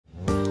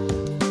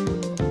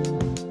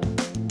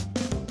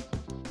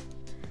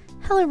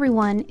Hello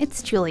everyone,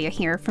 it's Julia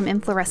here from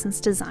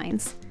Inflorescence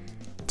Designs.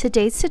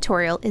 Today's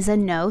tutorial is a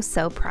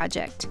no-sew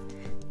project.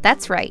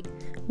 That's right,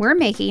 we're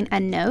making a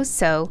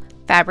no-sew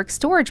fabric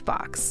storage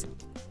box.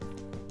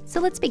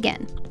 So let's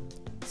begin.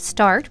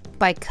 Start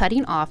by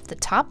cutting off the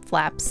top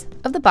flaps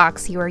of the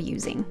box you are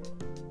using.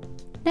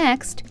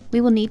 Next, we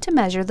will need to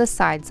measure the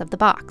sides of the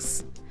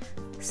box.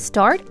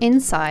 Start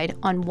inside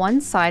on one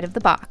side of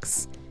the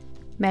box.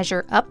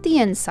 Measure up the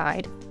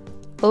inside,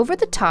 over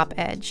the top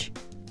edge,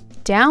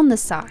 down the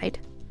side,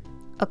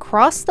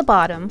 across the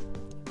bottom,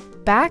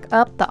 back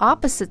up the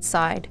opposite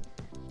side,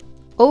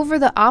 over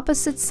the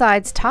opposite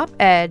side's top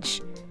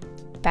edge,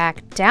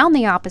 back down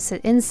the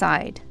opposite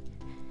inside.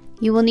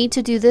 You will need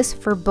to do this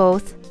for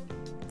both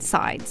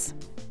sides.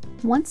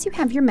 Once you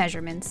have your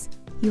measurements,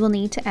 you will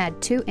need to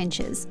add 2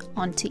 inches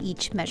onto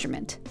each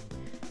measurement.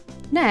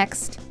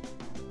 Next,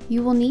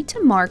 you will need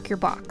to mark your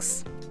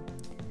box.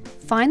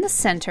 Find the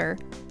center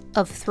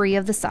of 3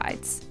 of the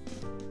sides.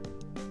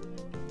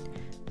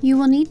 You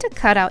will need to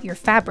cut out your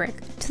fabric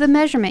to the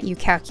measurement you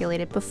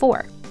calculated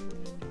before.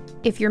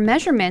 If your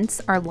measurements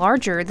are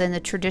larger than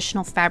the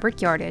traditional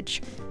fabric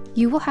yardage,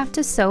 you will have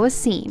to sew a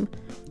seam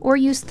or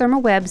use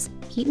ThermOWeb's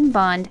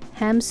HeatnBond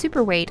hem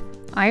superweight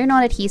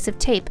iron-on adhesive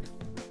tape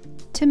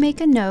to make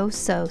a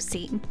no-sew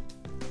seam.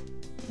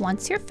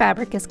 Once your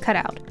fabric is cut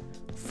out,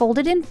 fold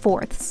it in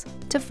 4ths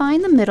to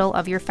find the middle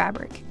of your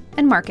fabric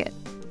and mark it.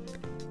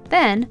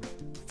 Then,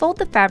 fold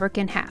the fabric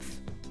in half.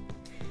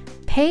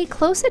 Pay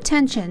close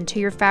attention to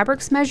your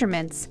fabric's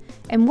measurements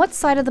and what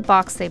side of the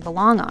box they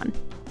belong on.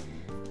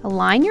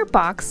 Align your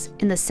box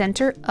in the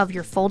center of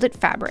your folded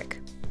fabric.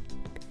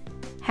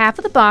 Half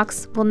of the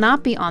box will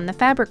not be on the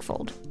fabric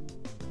fold.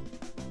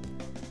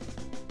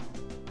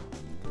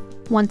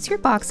 Once your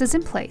box is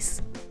in place,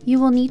 you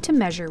will need to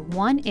measure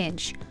 1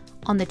 inch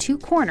on the 2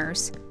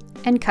 corners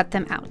and cut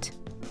them out.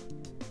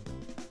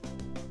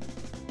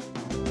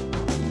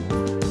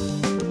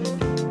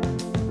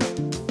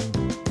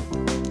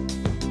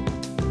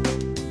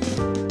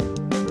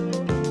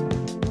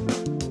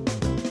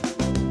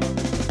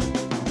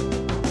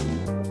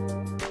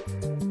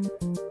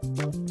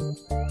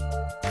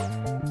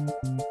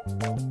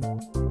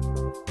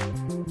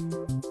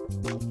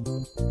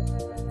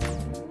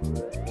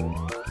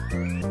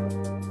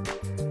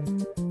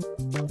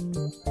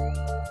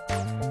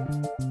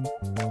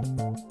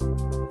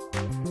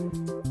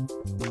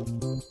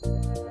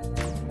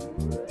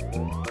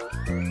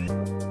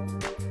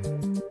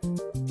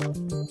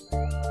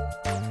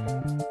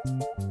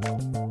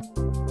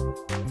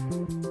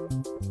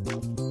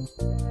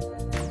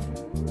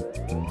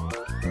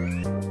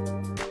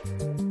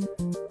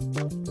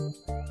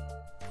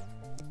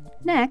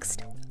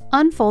 Next,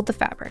 unfold the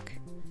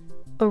fabric.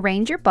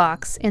 Arrange your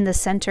box in the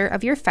center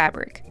of your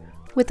fabric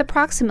with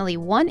approximately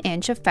 1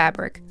 inch of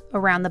fabric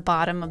around the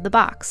bottom of the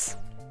box.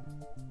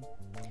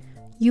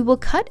 You will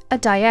cut a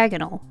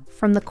diagonal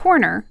from the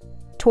corner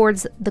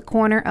towards the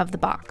corner of the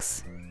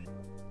box.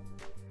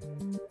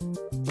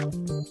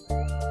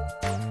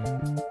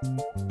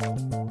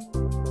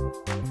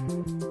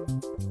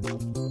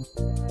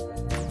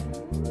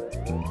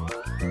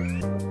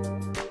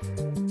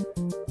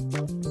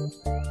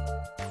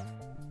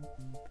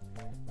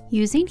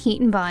 Using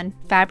HeatnBond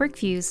Fabric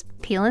Fuse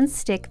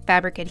PeelnStick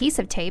fabric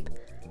adhesive tape,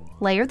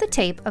 layer the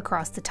tape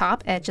across the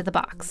top edge of the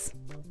box.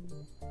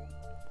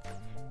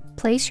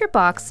 Place your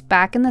box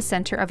back in the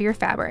center of your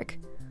fabric.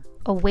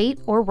 A weight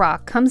or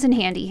rock comes in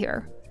handy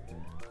here.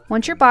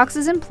 Once your box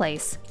is in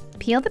place,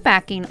 peel the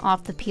backing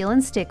off the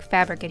PeelnStick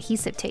fabric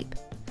adhesive tape.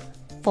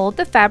 Fold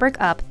the fabric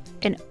up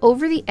and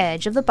over the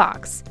edge of the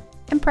box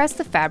and press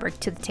the fabric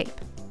to the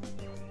tape.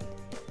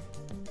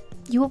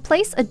 You will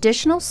place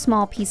additional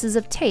small pieces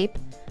of tape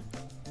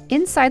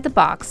inside the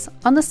box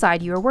on the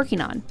side you are working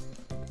on.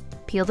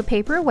 Peel the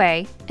paper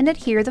away and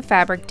adhere the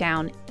fabric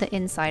down the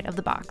inside of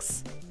the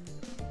box.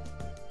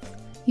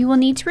 You will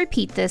need to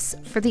repeat this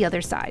for the other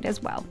side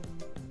as well.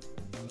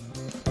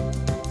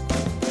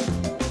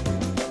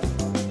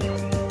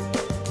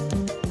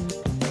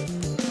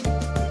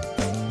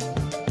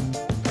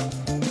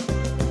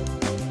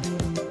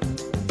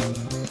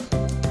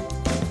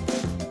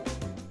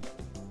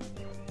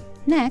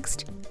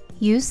 Next,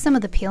 use some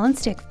of the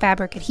PeelnStick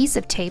fabric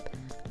adhesive tape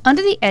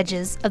under the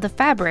edges of the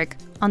fabric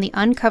on the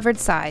uncovered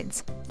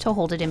sides to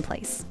hold it in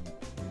place.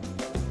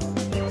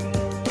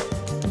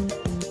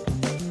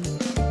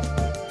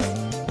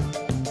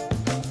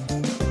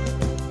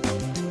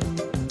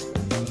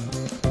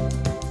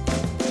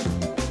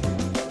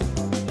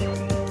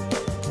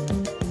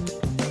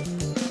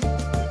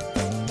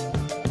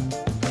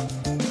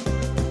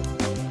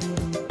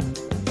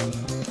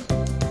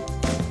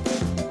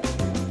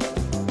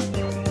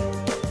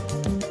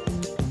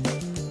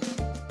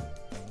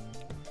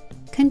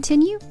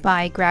 Continue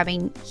by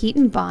grabbing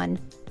HeatnBond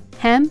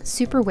hem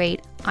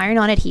superweight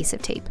iron-on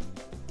adhesive tape.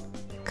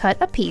 Cut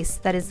a piece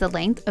that is the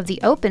length of the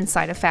open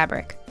side of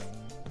fabric.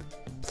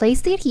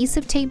 Place the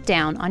adhesive tape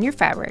down on your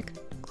fabric,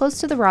 close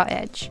to the raw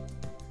edge.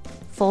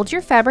 Fold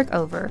your fabric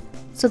over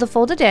so the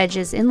folded edge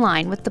is in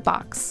line with the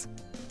box.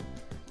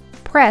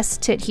 press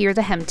to adhere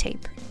the hem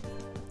tape.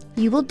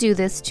 You will do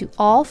this to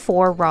all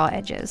 4 raw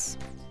edges.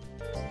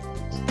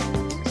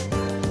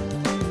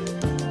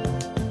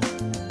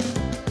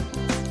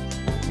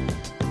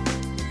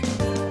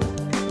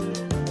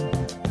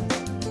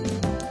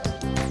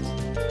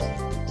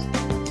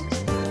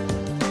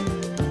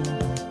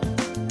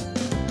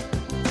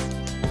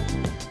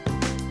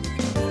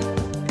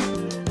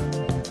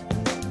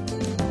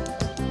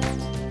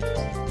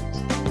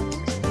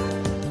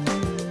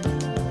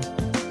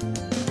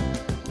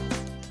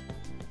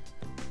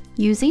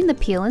 Using the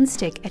Peel and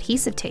Stick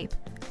adhesive tape,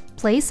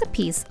 place a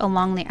piece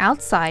along the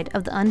outside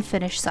of the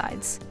unfinished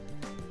sides.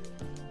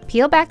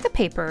 Peel back the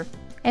paper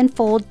and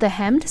fold the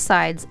hemmed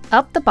sides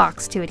up the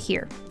box to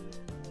adhere.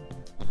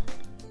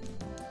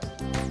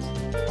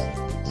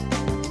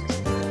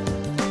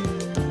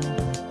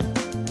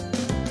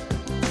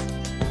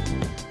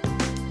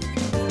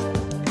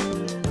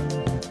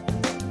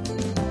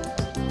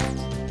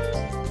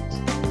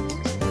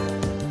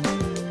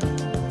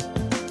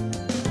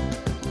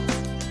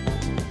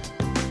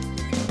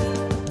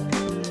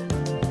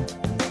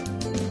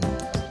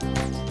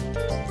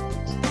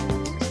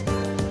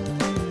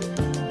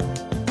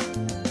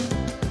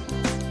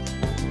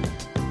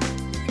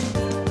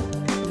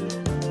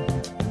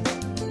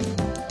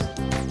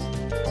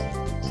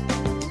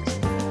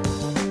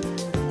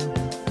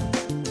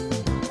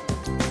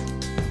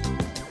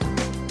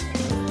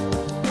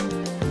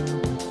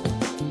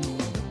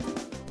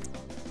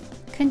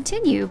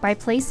 Continue by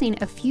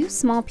placing a few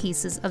small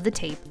pieces of the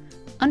tape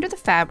under the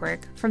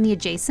fabric from the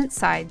adjacent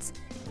sides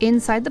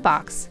inside the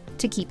box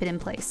to keep it in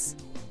place.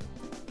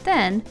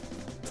 Then,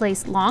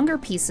 place longer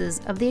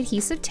pieces of the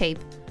adhesive tape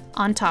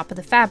on top of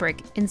the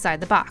fabric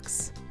inside the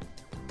box.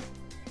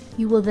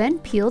 You will then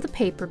peel the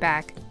paper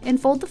back and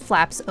fold the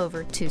flaps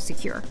over to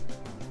secure.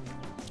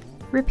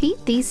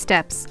 Repeat these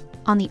steps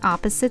on the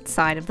opposite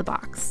side of the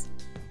box.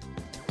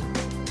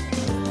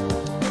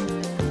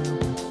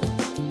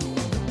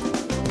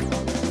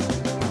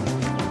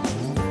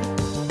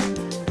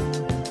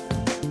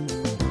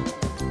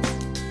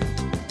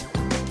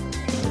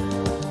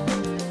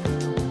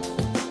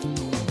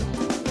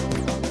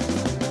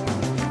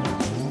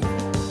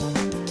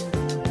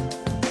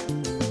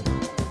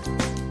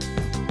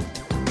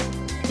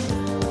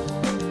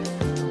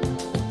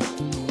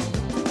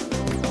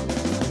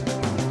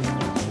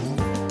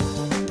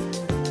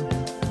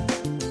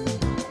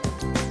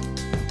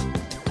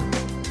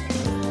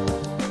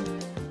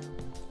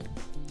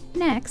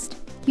 Next,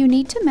 you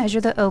need to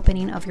measure the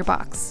opening of your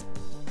box.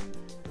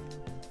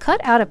 Cut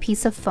out a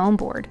piece of foam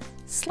board,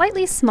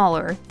 slightly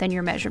smaller than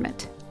your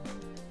measurement.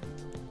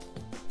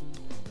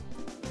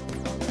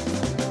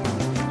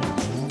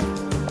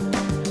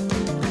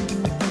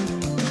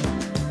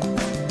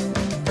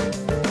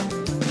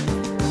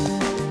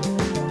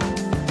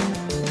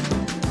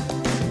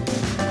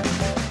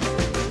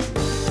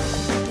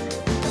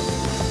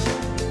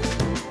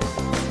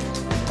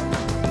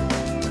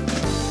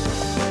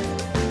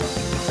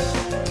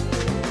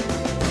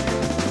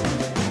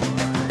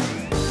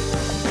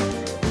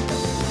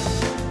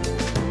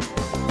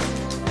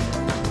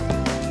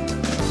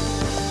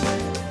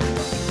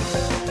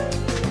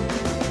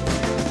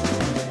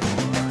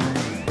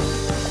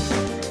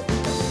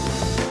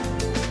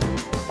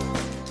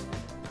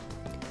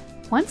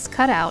 Once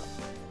cut out,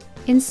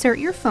 insert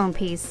your foam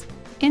piece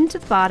into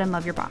the bottom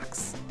of your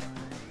box.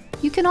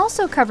 You can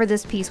also cover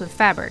this piece with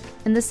fabric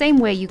in the same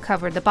way you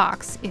covered the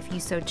box if you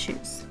so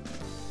choose.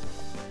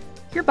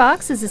 Your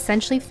box is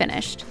essentially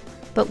finished,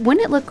 but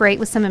wouldn't it look great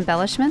with some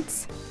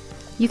embellishments?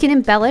 You can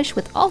embellish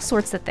with all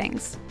sorts of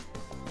things.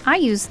 I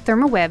use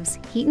ThermOWeb's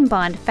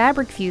HeatnBond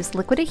Fabric Fuse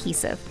Liquid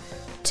Adhesive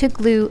to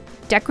glue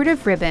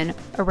decorative ribbon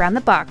around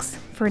the box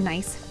for a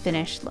nice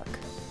finished look.